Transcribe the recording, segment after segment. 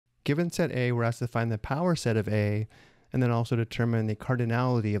Given set A, we're asked to find the power set of A and then also determine the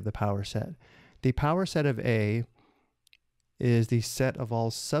cardinality of the power set. The power set of A is the set of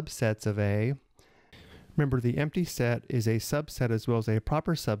all subsets of A. Remember, the empty set is a subset as well as a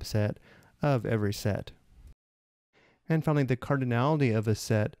proper subset of every set. And finally, the cardinality of a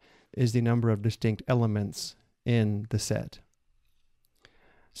set is the number of distinct elements in the set.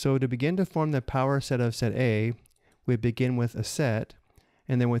 So to begin to form the power set of set A, we begin with a set,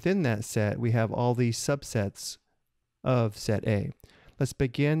 and then within that set, we have all these subsets of set A. Let's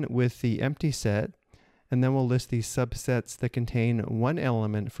begin with the empty set, and then we'll list the subsets that contain one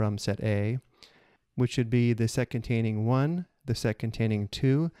element from set A, which should be the set containing 1, the set containing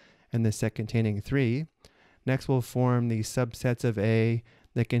 2, and the set containing 3. Next, we'll form the subsets of A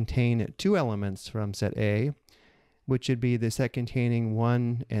that contain 2 elements from set A, which should be the set containing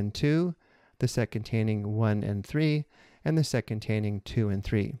 1 and 2, the set containing 1 and 3, and the set containing 2 and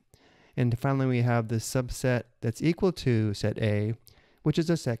 3. And finally, we have the subset that's equal to set A, which is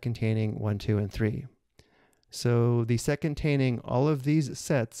a set containing 1, 2, and 3. So the set containing all of these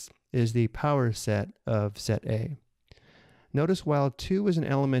sets is the power set of set A. Notice while 2 is an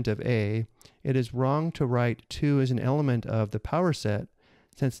element of A, it is wrong to write 2 as an element of the power set,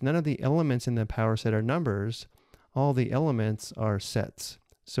 since none of the elements in the power set are numbers. All the elements are sets.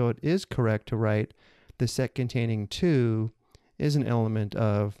 So it is correct to write the set containing 2 is an element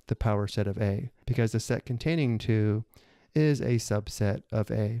of the power set of A, because the set containing 2 is a subset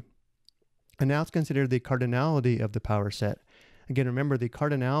of A. And now let's consider the cardinality of the power set. Again, remember, the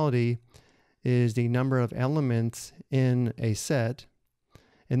cardinality is the number of elements in a set.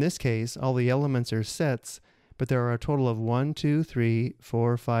 In this case, all the elements are sets, but there are a total of 1, 2, 3,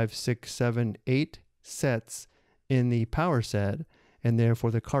 4, 5, 6, 7, 8 sets in the power set, and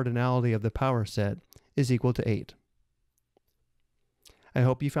therefore the cardinality of the power set is equal to 8. I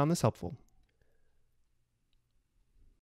hope you found this helpful.